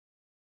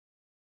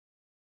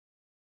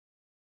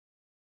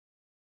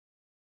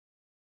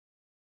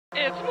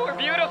It's more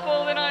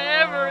beautiful than I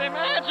ever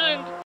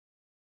imagined.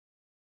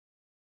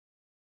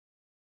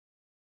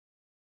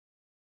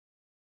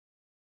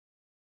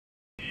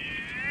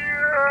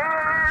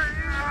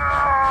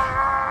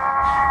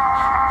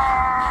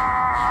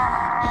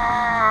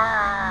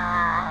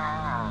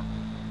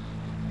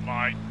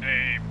 My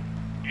name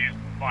is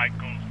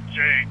Michael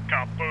J.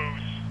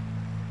 Caboose,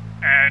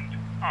 and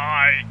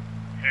I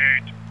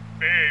hate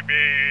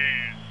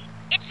babies.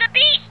 It's the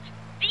beast!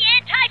 The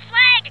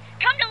anti-flag!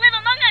 Come to live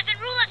among us and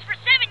rule us for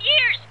 7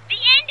 years! The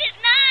end is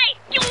nigh!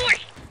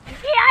 Yours!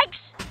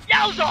 Yikes!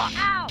 Yowza!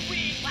 Ow!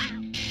 Wow!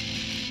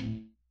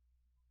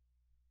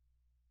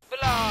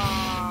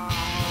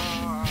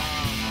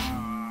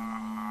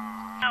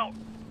 Now,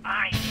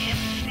 I am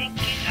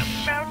thinking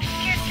about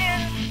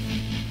kittens.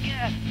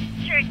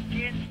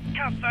 Chickens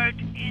covered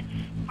in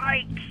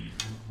spikes.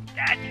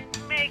 That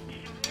makes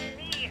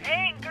me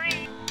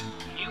angry.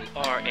 You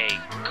are a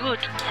good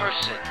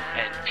person,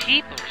 and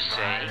people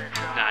say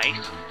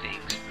nice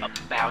things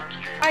about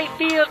you. I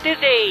feel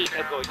dizzy.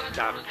 I'm going to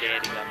stop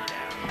standing up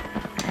now.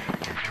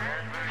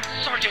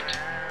 Sergeant,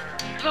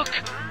 look!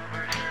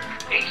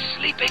 A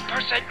sleeping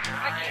person!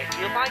 I can't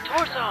feel my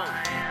torso.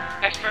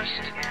 At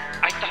first,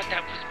 I thought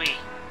that was me,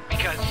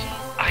 because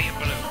I am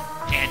blue,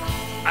 and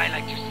I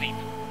like to sleep.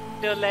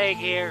 Still laying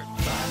here.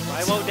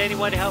 Why won't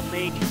anyone help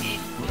me? It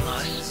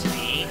must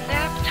be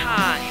nap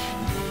time.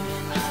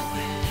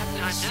 Nap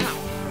time now.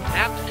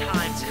 Nap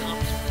time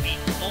comes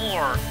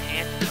before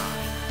hand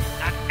time,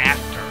 not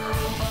after.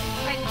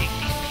 I think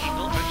these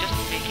people are just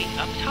making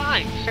up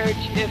time.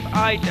 Church, if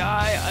I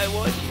die, I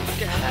want you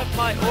to have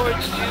my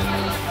orange juice.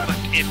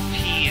 But if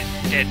he is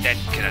dead, that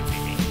cannot be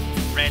me.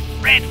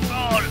 Red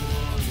ball!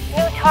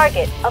 New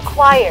target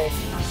acquired.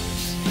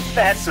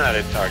 That's not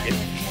a target.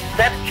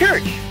 That's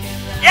Church.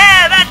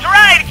 Yeah, that's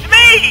right, it's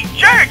me,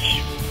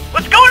 Church!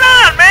 What's going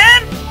on,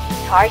 man?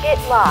 Target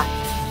locked.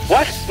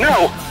 What?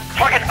 No!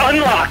 Target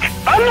unlock!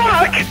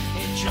 Unlock!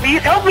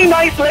 Please help me,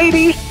 nice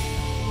lady!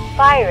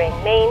 Firing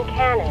main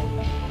cannon.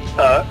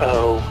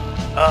 Uh-oh.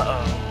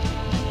 Uh-oh.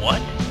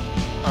 What?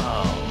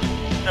 Oh,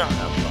 son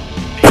of a...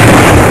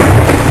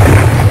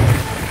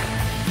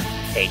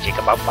 Hey,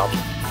 Chicka-bum-bum.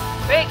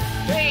 Think,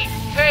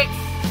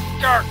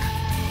 jerk.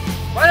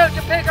 Why don't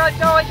you pick on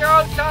Joe at your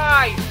own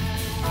size?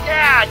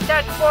 Yeah,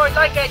 that's more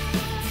like it.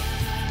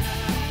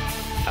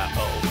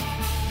 Uh-oh.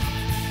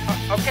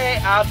 Okay,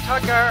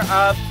 Tucker,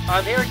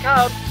 here it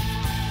comes.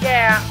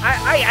 Yeah,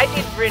 I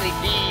didn't really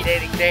need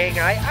anything.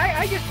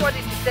 I just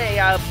wanted to say,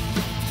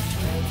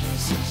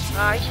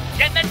 hi.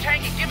 Get in that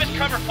tank and give us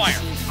cover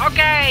fire.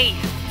 Okay.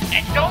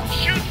 And don't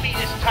shoot me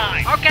this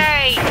time.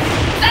 Okay.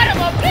 Son of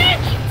a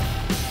bitch!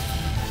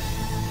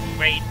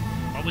 Wait,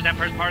 what was that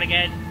first part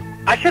again?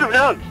 I should have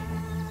known.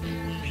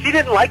 She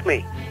didn't like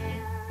me.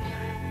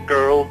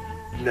 Girls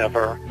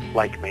never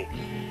like me.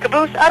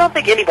 Caboose, I don't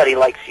think anybody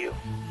likes you.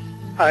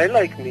 I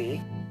like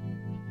me.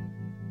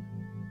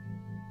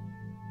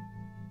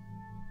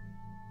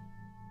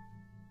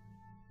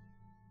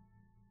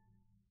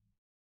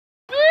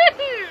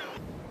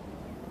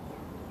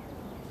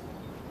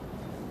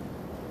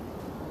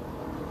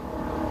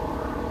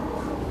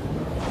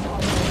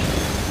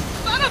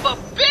 Son of a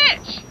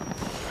bitch!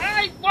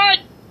 I won!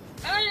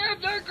 I am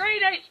the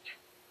greatest!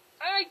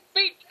 I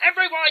beat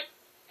everyone!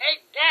 And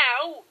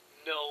now,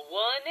 no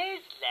one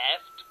is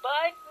left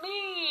but me!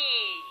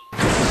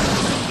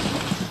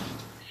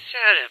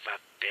 Son of a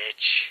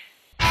bitch.